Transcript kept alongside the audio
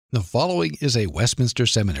The following is a Westminster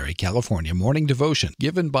Seminary, California morning devotion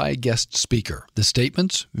given by a guest speaker. The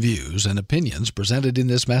statements, views, and opinions presented in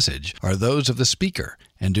this message are those of the speaker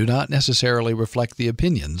and do not necessarily reflect the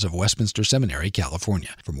opinions of Westminster Seminary, California.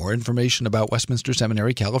 For more information about Westminster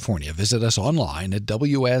Seminary, California, visit us online at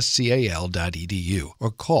wscal.edu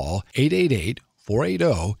or call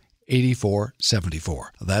 888-480-8474.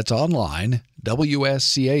 That's online,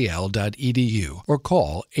 wscal.edu or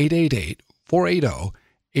call 888-480-8474.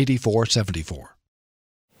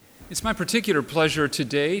 It's my particular pleasure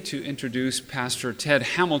today to introduce Pastor Ted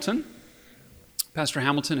Hamilton. Pastor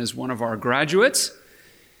Hamilton is one of our graduates.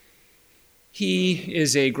 He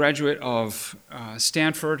is a graduate of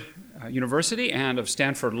Stanford University and of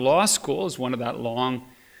Stanford Law School, is one of that long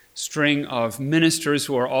string of ministers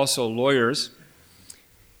who are also lawyers.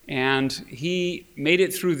 And he made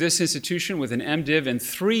it through this institution with an MDiv in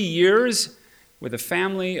 3 years, with a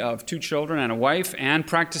family of 2 children and a wife, and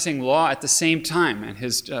practicing law at the same time. And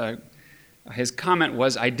his comment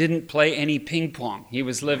was, "I didn't play any ping pong." He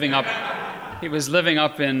was living up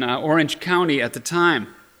in Orange County at the time.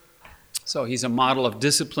 So he's a model of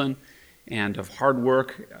discipline and of hard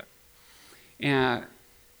work.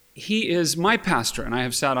 He is my pastor, and I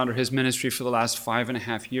have sat under his ministry for the last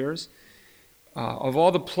 5.5 years. Of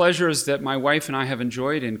all the pleasures that my wife and I have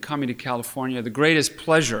enjoyed in coming to California, the greatest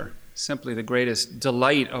pleasure, simply the greatest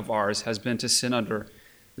delight of ours, has been to sit under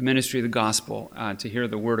the ministry of the gospel, to hear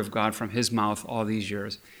the word of God from his mouth all these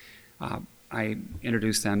years. I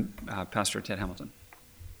introduce then Pastor Ted Hamilton.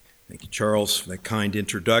 Thank you, Charles, for that kind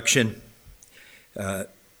introduction.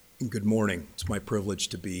 Good morning. It's my privilege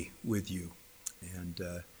to be with you. And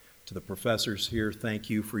to the professors here, thank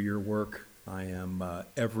you for your work. I am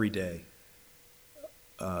every day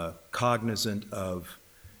cognizant of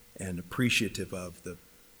and appreciative of the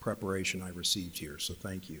preparation I received here, so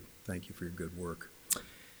thank you. Thank you for your good work.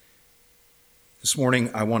 This morning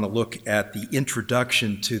I want to look at the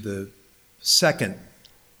introduction to the second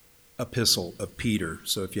epistle of Peter.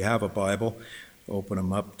 So if you have a Bible, open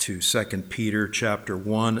them up to 2 Peter chapter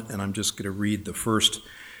 1, and I'm just going to read the first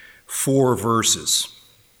 4 verses.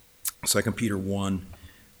 2 Peter 1,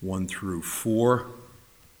 1 through 4.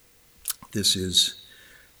 This is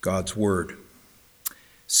God's word.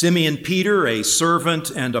 Simeon Peter, a servant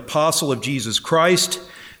and apostle of Jesus Christ,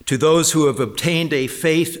 to those who have obtained a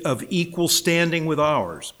faith of equal standing with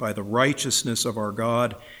ours by the righteousness of our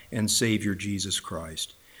God and Savior Jesus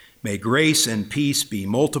Christ. May grace and peace be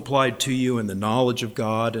multiplied to you in the knowledge of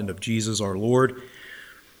God and of Jesus our Lord.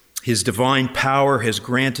 His divine power has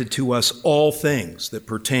granted to us all things that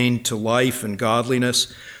pertain to life and godliness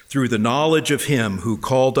through the knowledge of him who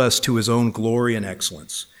called us to his own glory and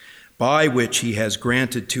excellence, by which he has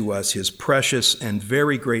granted to us his precious and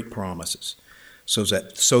very great promises, so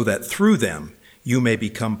that through them you may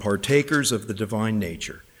become partakers of the divine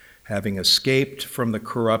nature, having escaped from the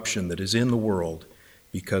corruption that is in the world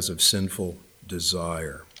because of sinful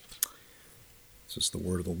desire. This is the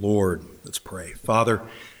word of the Lord. Let's pray. Father,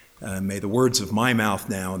 may the words of my mouth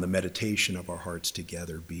now and the meditation of our hearts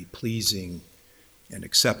together be pleasing and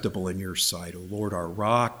acceptable in your sight, O Lord, our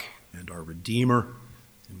rock and our Redeemer.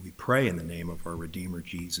 And we pray in the name of our Redeemer,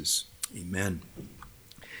 Jesus. Amen.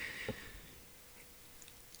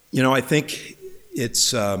 You know, I think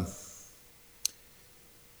it's a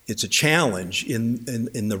challenge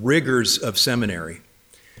in the rigors of seminary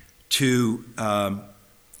to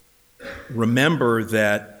remember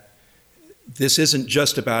that this isn't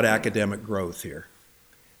just about academic growth here.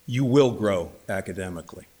 You will grow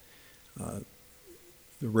academically. The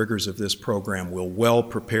rigors of this program will well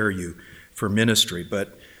prepare you for ministry,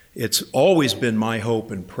 but it's always been my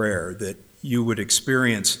hope and prayer that you would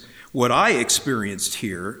experience what I experienced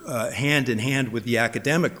here, hand in hand with the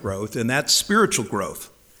academic growth, and that's spiritual growth.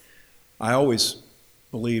 I always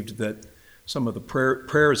believed that some of the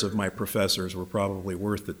prayers of my professors were probably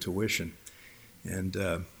worth the tuition.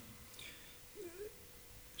 And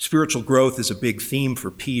spiritual growth is a big theme for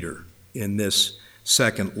Peter in this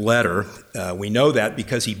second letter. We know that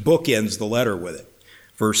because he bookends the letter with it.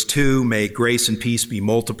 Verse 2, may grace and peace be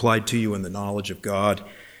multiplied to you in the knowledge of God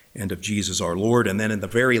and of Jesus our Lord. And then in the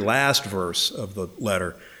very last verse of the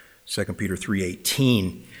letter, 2 Peter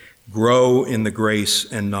 3:18, grow in the grace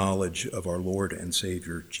and knowledge of our Lord and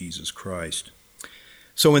Savior Jesus Christ.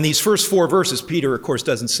 So in these first 4 verses, Peter, of course,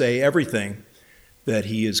 doesn't say everything that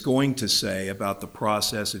he is going to say about the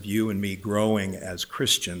process of you and me growing as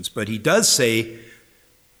Christians, but he does say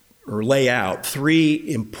or lay out 3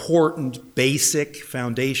 important, basic,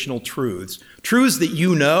 foundational truths that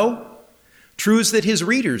you know, truths that his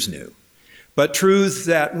readers knew, but truths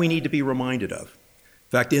that we need to be reminded of.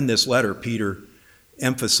 In fact, in this letter, Peter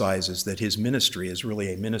emphasizes that his ministry is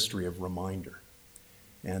really a ministry of reminder.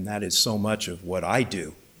 And that is so much of what I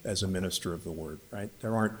do as a minister of the Word, right?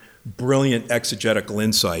 There aren't brilliant exegetical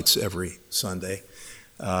insights every Sunday.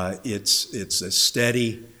 It's a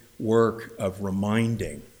steady work of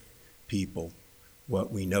reminding people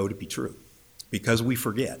what we know to be true, because we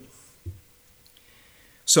forget.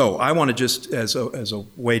 So I want to just, as a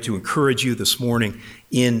way to encourage you this morning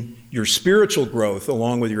in your spiritual growth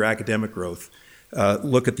along with your academic growth,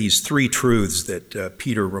 look at these three truths that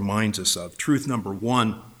Peter reminds us of. Truth number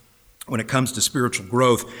one, when it comes to spiritual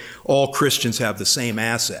growth, all Christians have the same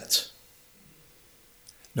assets.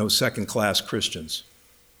 No second-class Christians.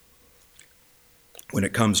 When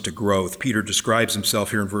it comes to growth, Peter describes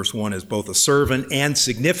himself here in verse 1 as both a servant and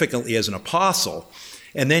significantly as an apostle.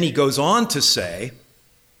 And then he goes on to say,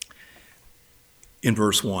 in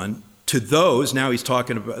verse 1, to those, now he's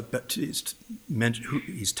talking about,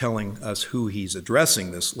 he's telling us who he's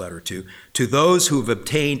addressing this letter to those who have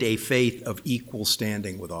obtained a faith of equal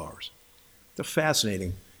standing with ours. It's a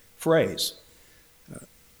fascinating phrase.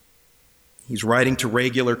 He's writing to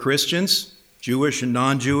regular Christians, Jewish and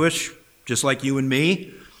non-Jewish, just like you and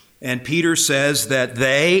me. And Peter says that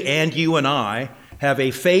they and you and I have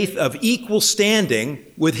a faith of equal standing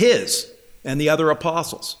with his and the other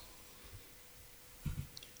apostles.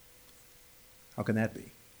 How can that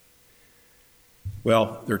be?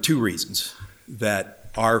 Well, there are two reasons that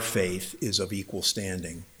our faith is of equal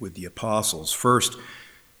standing with the apostles. First,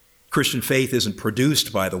 Christian faith isn't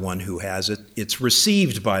produced by the one who has it, it's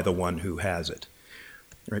received by the one who has it.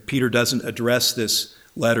 Right? Peter doesn't address this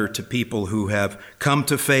letter to people who have come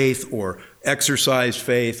to faith or exercised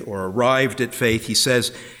faith or arrived at faith. He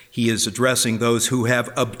says he is addressing those who have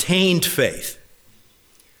obtained faith.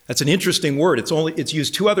 That's an interesting word. It's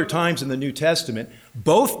used two other times in the New Testament,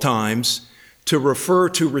 both times to refer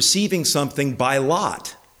to receiving something by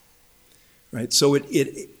lot. Right? So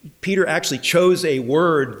Peter actually chose a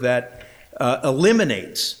word that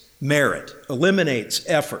eliminates merit, eliminates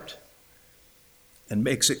effort, and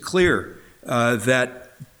makes it clear that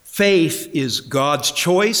faith is God's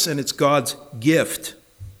choice and it's God's gift.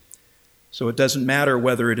 So it doesn't matter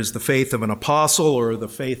whether it is the faith of an apostle or the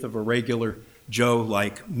faith of a regular Joe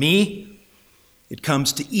like me. It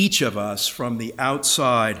comes to each of us from the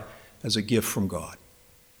outside as a gift from God.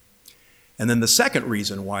 And then the second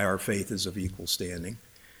reason why our faith is of equal standing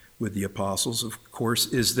with the apostles, of course,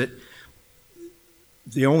 is that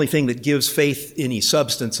the only thing that gives faith any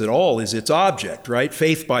substance at all is its object, right?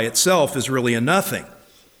 Faith by itself is really a nothing.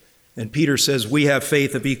 And Peter says we have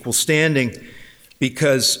faith of equal standing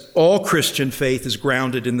because all Christian faith is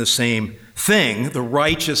grounded in the same thing, the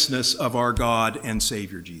righteousness of our God and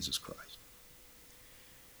Savior Jesus Christ.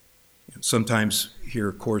 Sometimes here,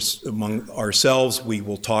 of course, among ourselves, we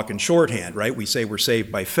will talk in shorthand, right? We say we're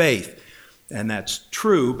saved by faith, and that's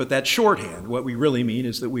true, but that's shorthand. What we really mean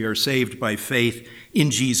is that we are saved by faith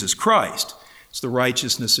in Jesus Christ. It's the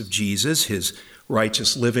righteousness of Jesus, his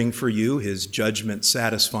righteous living for you, his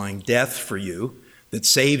judgment-satisfying death for you, that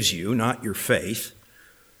saves you, not your faith.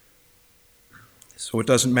 So it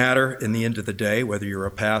doesn't matter in the end of the day whether you're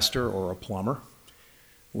a pastor or a plumber,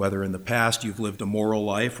 whether in the past you've lived a moral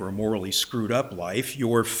life or a morally screwed up life,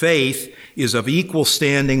 your faith is of equal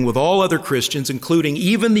standing with all other Christians, including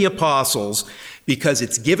even the apostles, because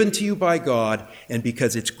it's given to you by God and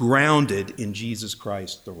because it's grounded in Jesus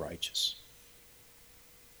Christ the righteous.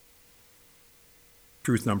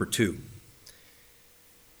 Truth number two.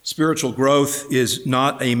 Spiritual growth is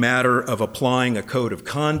not a matter of applying a code of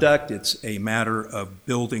conduct. It's a matter of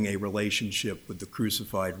building a relationship with the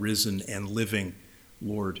crucified, risen, and living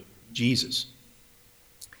Lord Jesus.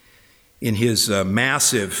 In his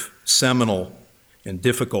massive, seminal, and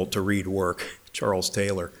difficult-to-read work, Charles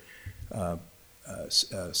Taylor,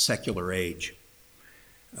 Secular Age,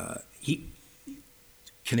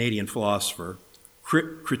 Canadian philosopher,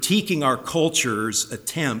 critiquing our culture's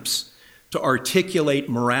attempts to articulate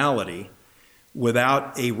morality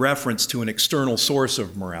without a reference to an external source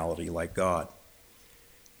of morality like God.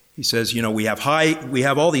 He says, we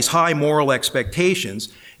have all these high moral expectations,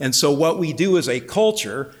 and so what we do as a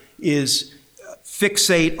culture is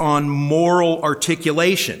fixate on moral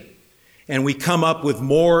articulation, and we come up with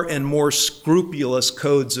more and more scrupulous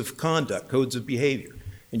codes of conduct, codes of behavior.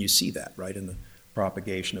 And you see that, right, in the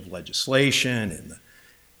propagation of legislation and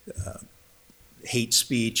the hate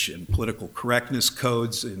speech and political correctness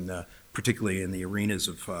codes, particularly in the arenas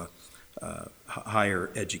of higher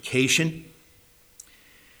education.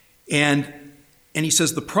 And he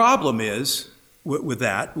says the problem is with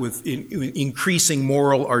that, with increasing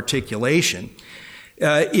moral articulation,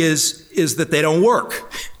 is that they don't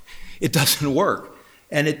work. It doesn't work.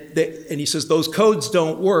 And he says those codes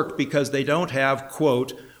don't work because they don't have,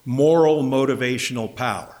 quote, moral motivational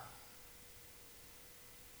power.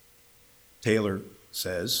 Taylor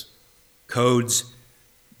says, codes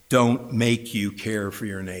don't make you care for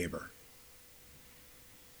your neighbor.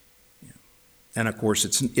 And of course,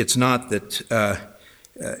 it's not that,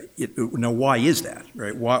 now why is that,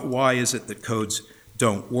 right? Why is it that codes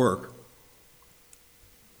don't work?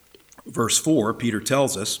 Verse 4, Peter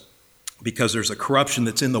tells us, because there's a corruption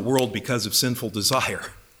that's in the world because of sinful desire.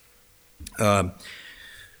 There's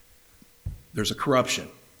a corruption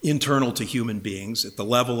internal to human beings at the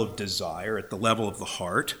level of desire, at the level of the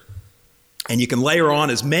heart. And you can layer on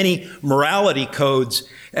as many morality codes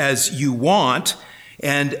as you want.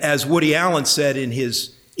 And as Woody Allen said in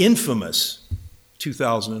his infamous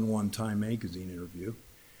 2001 Time magazine interview,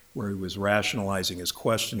 where he was rationalizing his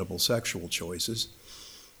questionable sexual choices,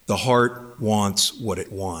 the heart wants what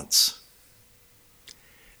it wants.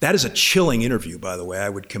 That is a chilling interview, by the way. I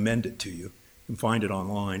would commend it to you. You can find it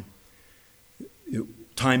online.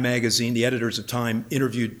 Time magazine, the editors of Time,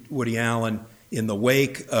 interviewed Woody Allen in the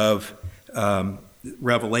wake of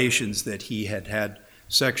revelations that he had had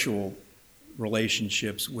sexual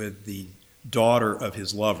relationships with the daughter of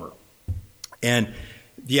his lover. And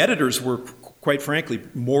the editors were, quite frankly,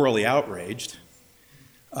 morally outraged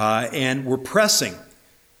and were pressing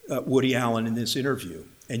Woody Allen in this interview.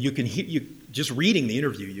 And you can just reading the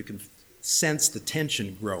interview, you can sense the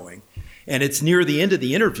tension growing. And it's near the end of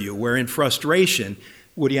the interview where, in frustration,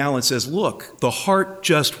 Woody Allen says, look, the heart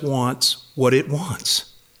just wants what it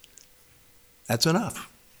wants. That's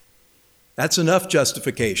enough. That's enough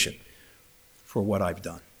justification for what I've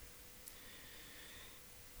done.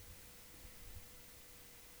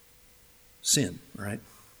 Sin, right?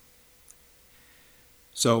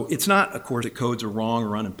 So it's not, of course, that codes are wrong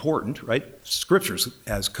or unimportant, right? Scripture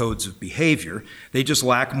has codes of behavior. They just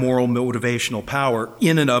lack moral motivational power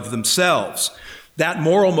in and of themselves. That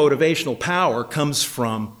moral motivational power comes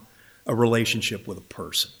from a relationship with a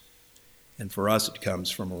person. And for us, it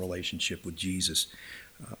comes from a relationship with Jesus.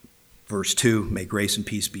 Verse 2, may grace and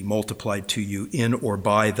peace be multiplied to you in or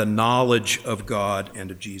by the knowledge of God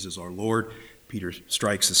and of Jesus our Lord. Peter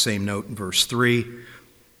strikes the same note in verse 3.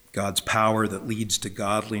 God's power that leads to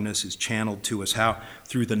godliness is channeled to us. How?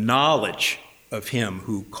 Through the knowledge of him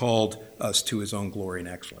who called us to his own glory and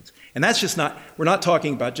excellence. And that's just not, we're not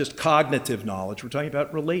talking about just cognitive knowledge, we're talking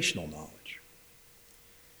about relational knowledge.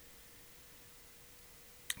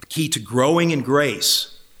 The key to growing in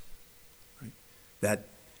grace, right? That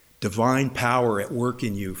divine power at work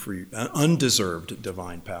in you for your, undeserved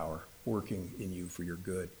divine power working in you for your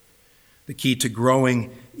good. The key to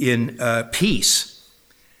growing in peace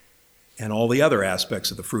and all the other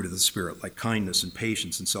aspects of the fruit of the Spirit, like kindness and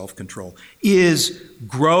patience and self-control, is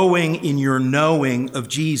growing in your knowing of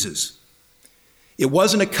Jesus. It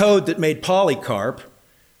wasn't a code that made Polycarp,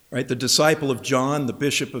 right, the disciple of John, the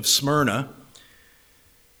bishop of Smyrna,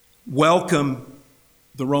 welcome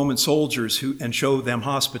the Roman soldiers and show them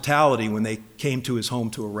hospitality when they came to his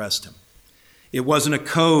home to arrest him. It wasn't a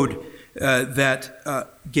code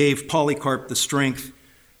that gave Polycarp the strength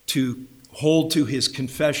to hold to his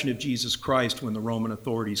confession of Jesus Christ when the Roman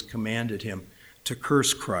authorities commanded him to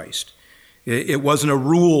curse Christ. It wasn't a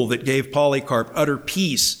rule that gave Polycarp utter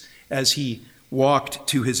peace as he walked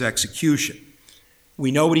to his execution.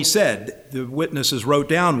 We know what he said. The witnesses wrote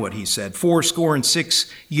down what he said.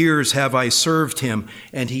 66 years have I served him,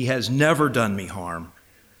 and he has never done me harm.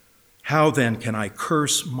 How then can I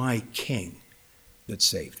curse my king that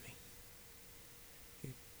saved me?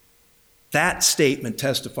 That statement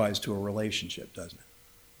testifies to a relationship, doesn't it?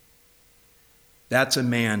 That's a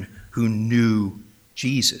man who knew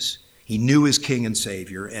Jesus. He knew his King and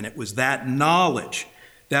Savior, and it was that knowledge,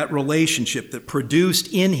 that relationship that produced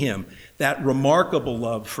in him that remarkable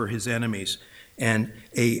love for his enemies and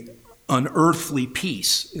an unearthly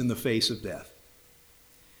peace in the face of death.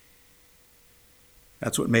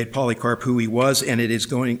 That's what made Polycarp who he was, and it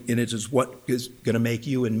is what is going to make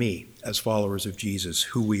you and me, as followers of Jesus,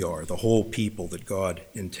 who we are, the whole people that God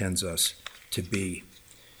intends us to be.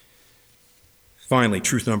 Finally,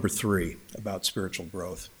 truth number 3 about spiritual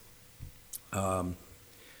growth.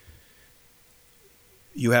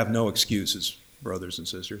 You have no excuses, brothers and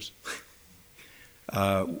sisters.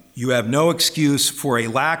 You have no excuse for a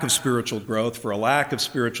lack of spiritual growth, for a lack of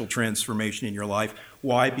spiritual transformation in your life.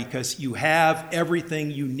 Why? Because you have everything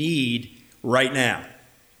you need right now.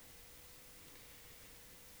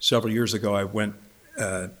 Several years ago, I went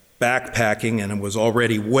backpacking and was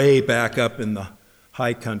already way back up in the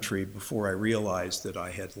high country before I realized that I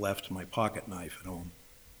had left my pocket knife at home.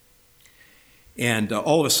 And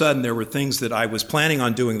all of a sudden, there were things that I was planning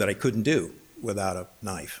on doing that I couldn't do without a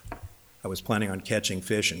knife. I was planning on catching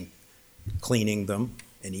fish and cleaning them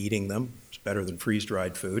and eating them. It's better than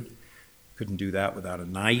freeze-dried food. Couldn't do that without a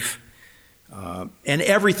knife. And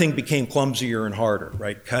everything became clumsier and harder,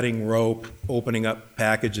 right? Cutting rope, opening up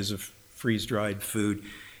packages of freeze-dried food.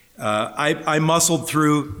 I muscled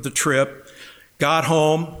through the trip, got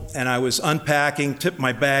home, and I was unpacking, tipped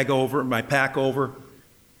my pack over,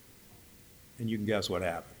 and you can guess what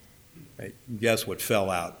happened. Right? You can guess what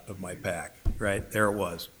fell out of my pack, right? There it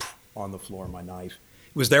was, on the floor, my knife.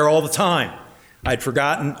 It was there all the time. I'd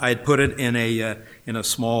forgotten. I had put it in a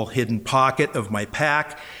small hidden pocket of my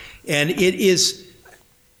pack. And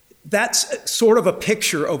that's sort of a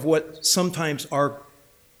picture of what sometimes our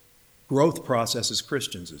growth process as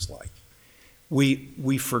Christians is like.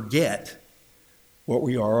 We forget what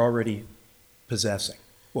we are already possessing,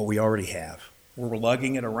 what we already have. We're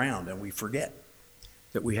lugging it around and we forget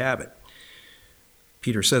that we have it.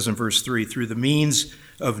 Peter says in verse 3, through the means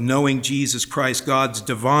of knowing Jesus Christ, God's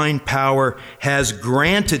divine power has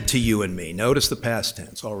granted to you and me. Notice the past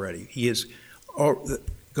tense already.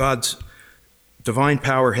 God's divine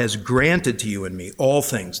power has granted to you and me all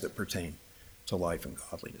things that pertain to life and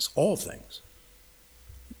godliness. All things.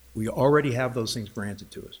 We already have those things granted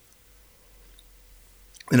to us.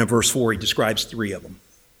 And in verse 4, he describes three of them.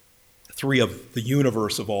 Three of the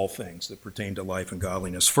universe of all things that pertain to life and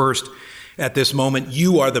godliness. First, at this moment,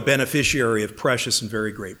 you are the beneficiary of precious and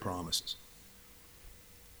very great promises.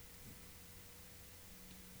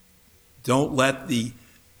 Don't let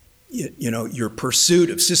your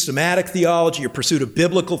pursuit of systematic theology, your pursuit of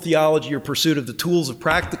biblical theology, your pursuit of the tools of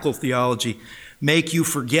practical theology make you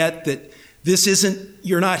forget that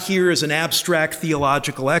you're not here as an abstract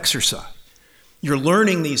theological exercise. You're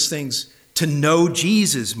learning these things to know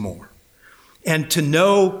Jesus more and to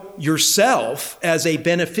know yourself as a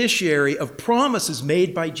beneficiary of promises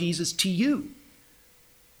made by Jesus to you.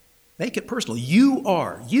 Make it personal. You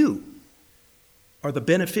are the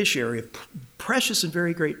beneficiary of precious and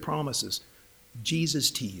very great promises of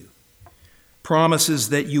Jesus to you. Promises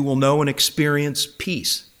that you will know and experience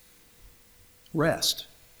peace, rest,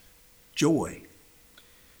 joy,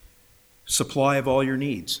 supply of all your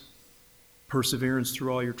needs, perseverance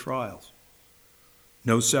through all your trials,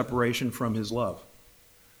 no separation from his love,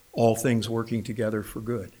 all things working together for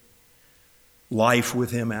good, life with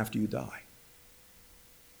him after you die.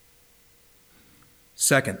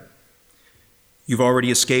 Second, you've already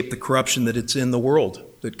escaped the corruption that it's in the world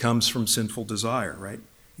that comes from sinful desire, right?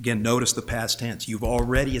 Again, notice the past tense. You've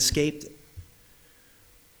already escaped it.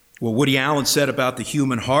 What Woody Allen said about the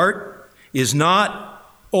human heart is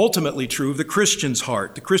not ultimately true of the Christian's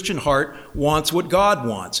heart. The Christian heart wants what God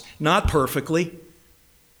wants, not perfectly,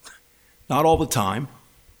 not all the time.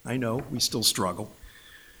 I know, we still struggle.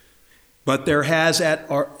 But there has at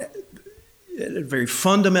a very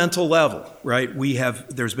fundamental level, right,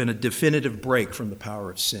 there's been a definitive break from the power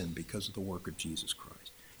of sin because of the work of Jesus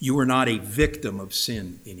Christ. You are not a victim of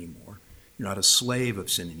sin anymore. You're not a slave of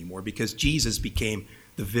sin anymore because Jesus became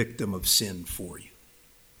the victim of sin for you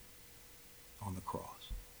on the cross.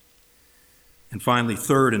 And finally,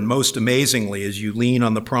 third and most amazingly, as you lean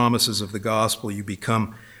on the promises of the gospel, you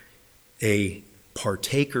become a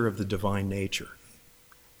partaker of the divine nature.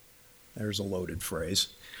 There's a loaded phrase.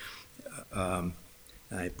 I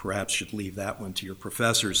perhaps should leave that one to your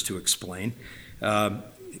professors to explain.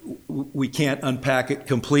 We can't unpack it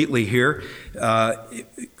completely here.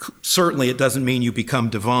 Certainly it doesn't mean you become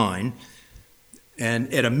divine.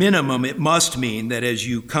 And at a minimum, it must mean that as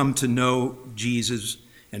you come to know Jesus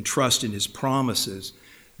and trust in his promises,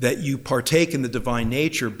 that you partake in the divine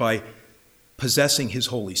nature by possessing his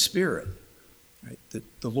Holy Spirit. Right?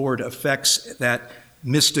 That the Lord affects that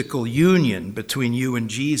mystical union between you and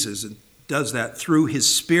Jesus and does that through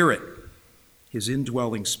his Spirit, his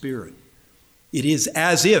indwelling Spirit. It is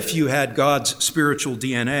as if you had God's spiritual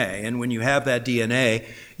DNA, and when you have that DNA,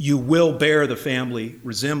 you will bear the family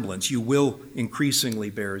resemblance. You will increasingly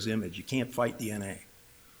bear his image. You can't fight DNA.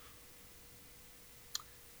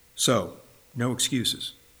 So, no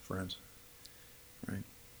excuses, friends. Right?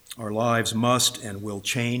 Our lives must and will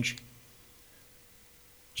change.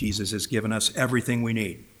 Jesus has given us everything we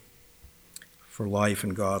need for life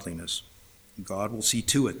and godliness. God will see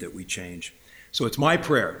to it that we change. So it's my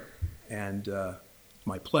prayer and it's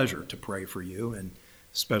my pleasure to pray for you, and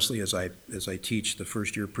especially as I teach the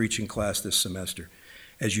first year preaching class this semester.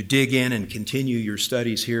 As you dig in and continue your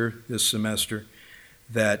studies here this semester,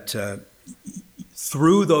 that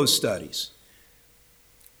through those studies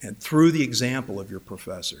and through the example of your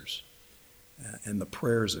professors and the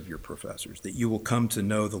prayers of your professors, that you will come to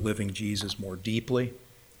know the living Jesus more deeply,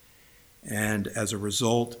 and as a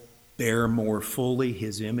result, bear more fully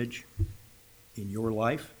his image in your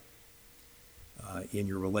life, in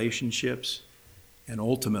your relationships, and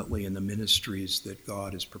ultimately in the ministries that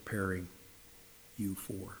God is preparing you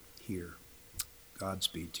for here.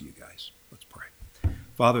 Godspeed to you guys. Let's pray.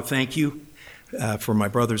 Father, thank you for my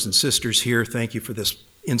brothers and sisters here. Thank you for this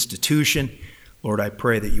institution. Lord, I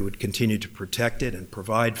pray that you would continue to protect it and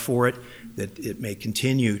provide for it, that it may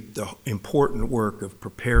continue the important work of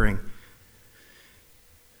preparing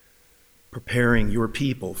your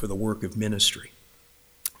people for the work of ministry.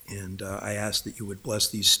 And I ask that you would bless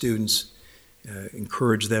these students,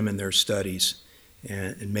 encourage them in their studies,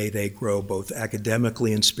 and may they grow both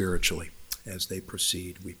academically and spiritually as they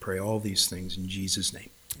proceed. We pray all these things in Jesus' name.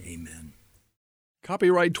 Amen.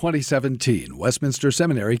 Copyright 2017, Westminster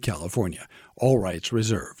Seminary, California. All rights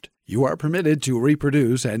reserved. You are permitted to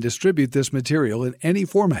reproduce and distribute this material in any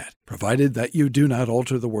format, provided that you do not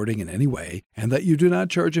alter the wording in any way and that you do not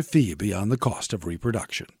charge a fee beyond the cost of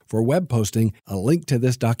reproduction. For web posting, a link to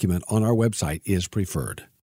this document on our website is preferred.